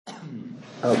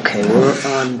Okay, we're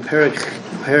on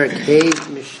Perek Hey,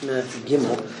 Mishnah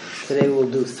Gimel. Today we'll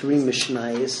do 3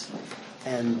 Mishnayos,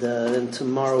 and then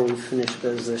tomorrow we finish the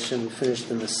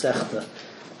Masechta.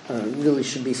 Really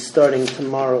should be starting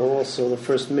tomorrow also the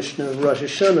first Mishnah of Rosh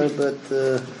Hashanah, but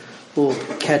we'll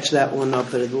catch that one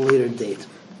up at a later date.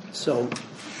 So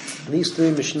these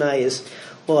 3 Mishnayos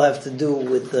will have to do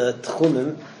with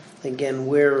Tchumim. Again,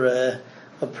 where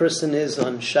a person is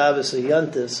on Shabbos or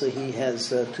Yontif, so he has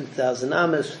 2,000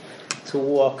 amas to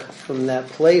walk from that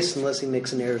place, unless he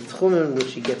makes an Erev Tchumim,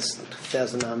 which he gets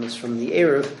 2,000 amas from the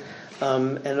Erev.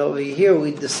 And over here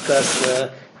we discuss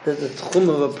that the Tchum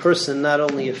of a person not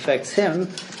only affects him,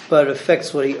 but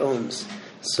affects what he owns.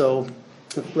 So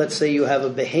let's say you have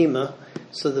a behema,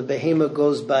 so the behema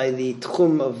goes by the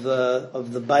Tchum of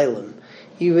the Bailam.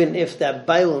 Even if that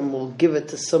Bailam will give it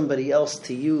to somebody else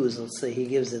to use, let's say he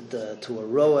gives it to a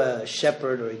roa, a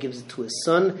shepherd, or he gives it to his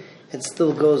son, it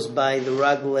still goes by the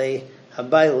Raglei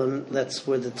HaBailam. That's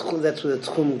where the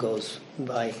Tchum goes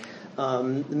by.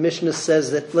 The Mishnah says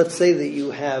that, let's say that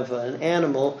you have an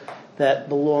animal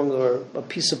that or a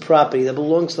piece of property that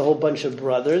belongs to a whole bunch of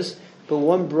brothers, but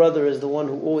one brother is the one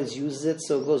who always uses it,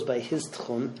 so it goes by his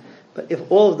Tchum. But if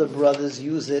all of the brothers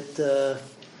use it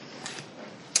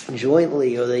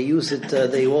jointly, or they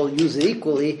all use it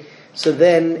equally, so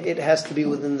then it has to be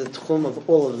within the tchum of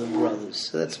all of the brothers.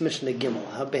 So that's Mishnah Gimel.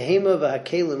 Ha-behema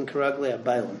v'ha-kelim k'raglei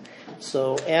ha-bailam.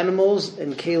 So animals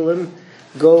and kelim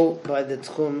go by the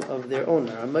tchum of their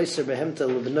owner. Ha-meiser behemta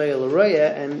l'bnei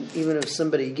l'roya, and even if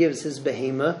somebody gives his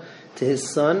behema to his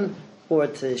son or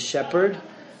to his shepherd,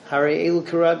 harei elu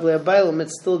k'raglei ha-bailam, it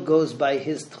still goes by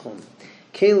his tchum.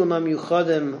 Kelim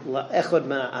ha-myuchadim la'echad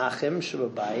ma'achim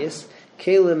shababayis,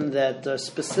 kelim that are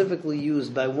specifically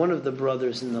used by one of the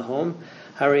brothers in the home,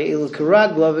 Harei Elu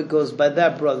Karaglov, it goes by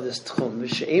that brother's tchum.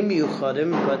 V'she'em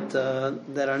miyuchadim, but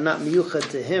that are not miyuchad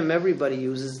to him, everybody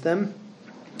uses them.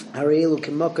 Harei Elu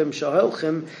K'mokim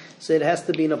Shaholchim, so it has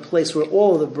to be in a place where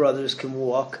all of the brothers can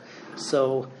walk.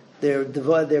 So they're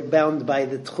bound by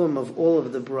the tchum of all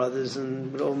of the brothers,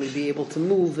 and would only be able to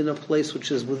move in a place which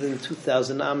is within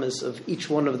 2,000 amas of each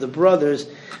one of the brothers,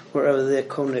 wherever they're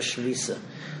konesh visa.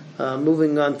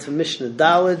 Moving on to Mishnah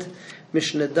Daled.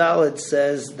 Mishnah Daled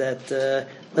says that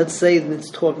let's say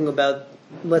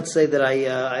that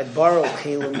I borrow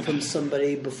kelim from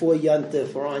somebody before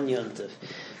Yontif or on Yontif.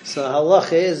 So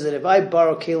halacha is that if I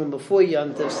borrow kelim before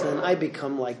Yontif, then I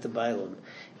become like the Bailam.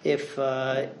 If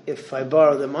I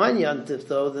borrow them on Yontif,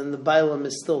 though, then the Bailam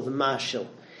is still the Mashil.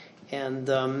 And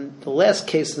the last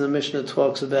case the Mishnah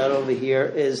talks about over here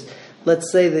is, let's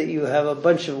say that you have a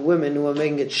bunch of women who are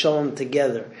making it shalom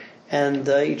together, and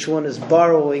each one is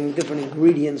borrowing different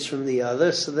ingredients from the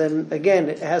other. So then, again,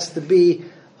 it has to be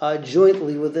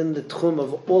jointly within the tchum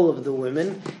of all of the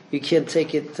women. You can't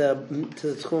take it to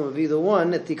the tchum of either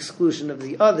one at the exclusion of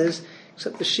the others.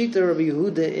 Except the shita of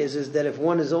Yehuda is that if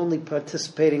one is only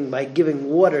participating by giving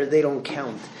water, they don't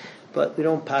count. But we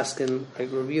don't paskin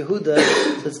like Rabbi Yehuda,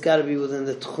 so it's got to be within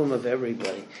the tchum of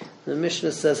everybody. The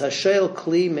Mishnah says, Hashael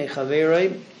kli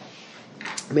mechaverei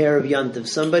me'erev yantiv.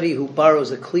 Somebody who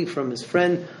borrows a kli from his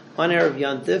friend on erev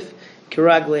yantiv,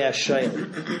 kiraglei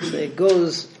hashael. So it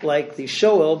goes like the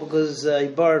shoel, because he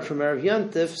borrowed from erev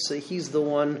yantiv, so he's the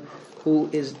one who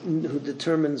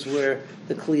determines where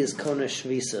the kli is konesh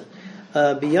visa.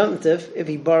 B'yantiv, if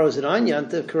he borrows it on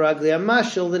yantiv, kiraglei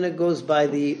hamashel, then it goes by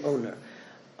the owner.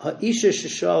 Ha'isha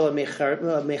sheshala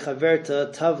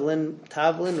mechaverta tavlin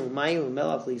u'mayim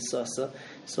u'melach lisasa.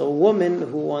 So a woman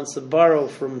who wants to borrow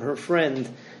from her friend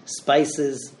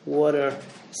spices, water,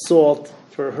 salt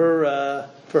for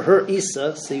her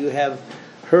isa. So you have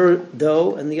her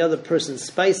dough and the other person's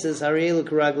spices. Harielu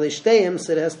karaglei shteim.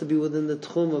 So it has to be within the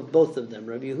tchum of both of them.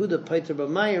 Rabbi Yehuda paiter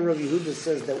b'mayim. Rabbi Yehuda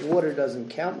says that water doesn't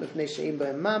count. Mifnei she'im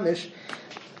b'hem mamish.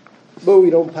 But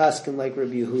we don't paskin like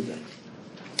Rabbi Yehuda.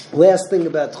 Last thing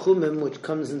about Tchumim, which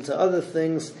comes into other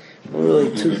things,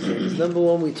 really 2 things. Number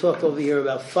one, we talked over here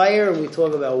about fire, and we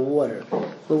talk about water.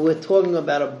 But we're talking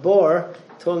about a bar,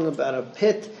 talking about a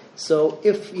pit. So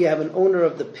if you have an owner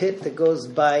of the pit, that goes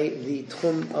by the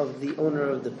Tchum of the owner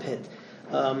of the pit.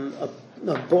 A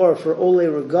bar for Ole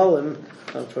Regalim,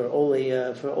 for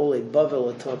Ole Bavel,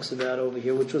 it talks about over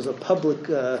here, which was a public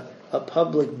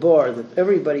bar that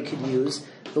everybody could use.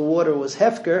 The water was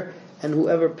hefker, and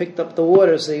whoever picked up the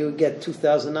water, so he would get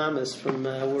 2,000 amas from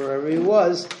wherever he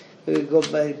was, it would go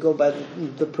by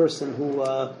the person who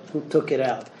took it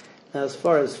out. Now, as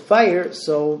far as fire,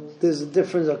 so there's a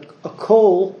difference. A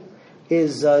coal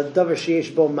is davar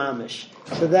sheyesh bo mamish,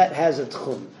 so that has a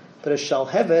tchum. But a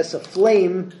shalheves, a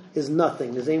flame, is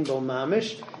nothing. There's ain bo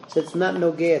mamish, so it's not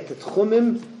nogei at the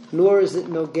tchumim Nor is it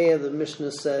Nogea, the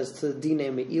Mishnah says, to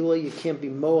Dine Me'ila, you can't be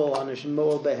Moel on a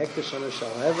Moel Behektish on a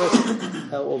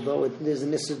Shalheves, although there's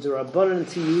an Issa D'Rabbanan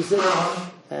to use it.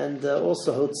 And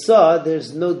also Hotzah,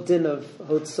 there's no din of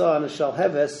Hotzah on a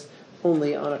Shalheves,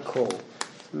 only on a Kol.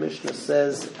 The Mishnah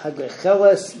says,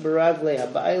 Hagrecheles Baragle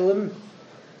Habailim,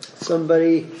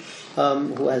 somebody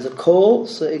who has a coal,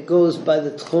 so it goes by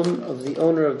the tchum of the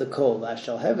owner of the coal,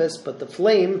 Shalheves, but the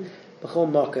flame,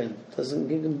 B'chol Makan, doesn't,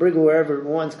 you can bring it wherever it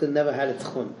wants, because it never had a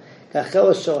tchum.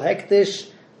 Gacheles Shal Hektish,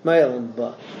 Ma'ilim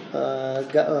Ba.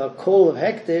 Coal of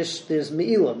Hektish, there's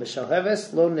Me'ilah,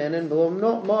 B'Shalheves, Lo Nenen, B'Lo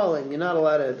Ma'alim. You're not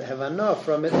allowed to have enough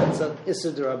from it, that's an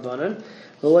Issa D'Rabbanan.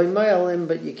 Lo Ma'alim,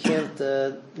 but you can't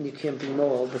be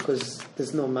Mo'al, because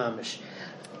there's no Mamish.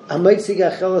 You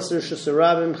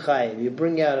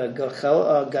bring out a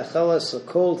gachelas, a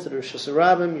coal to the Rosh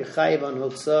Hashanah, you're chayiv on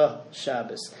Hotzah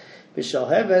Shabbos.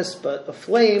 B'Shalheves, but a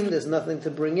flame, there's nothing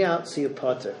to bring out, so you're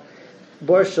pater.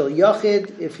 Bor shel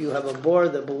yachid, if you have a bor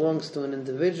that belongs to an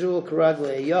individual,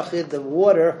 karagle yachid, the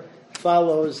water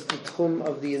follows the tchum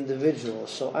of the individual.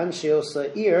 So anshe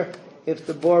osa ir, if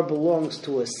the bor belongs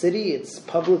to a city, it's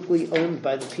publicly owned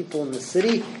by the people in the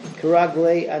city,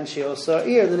 karagle anshe osa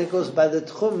ir, then it goes by the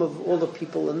tchum of all the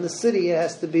people in the city, it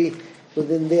has to be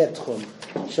within their tchum.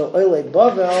 So Ole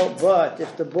Bavel, but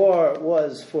if the bor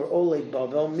was for Ole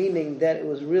Bavel, meaning that it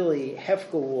was really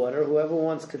hefka water, whoever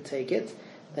wants could take it,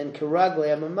 then Karagle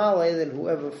Amamale, then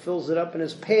whoever fills it up in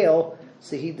his pail,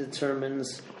 so he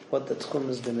determines what the tchum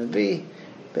is going to be.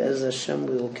 Be'ez Hashem,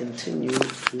 we will continue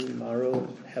tomorrow.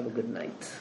 Have a good night.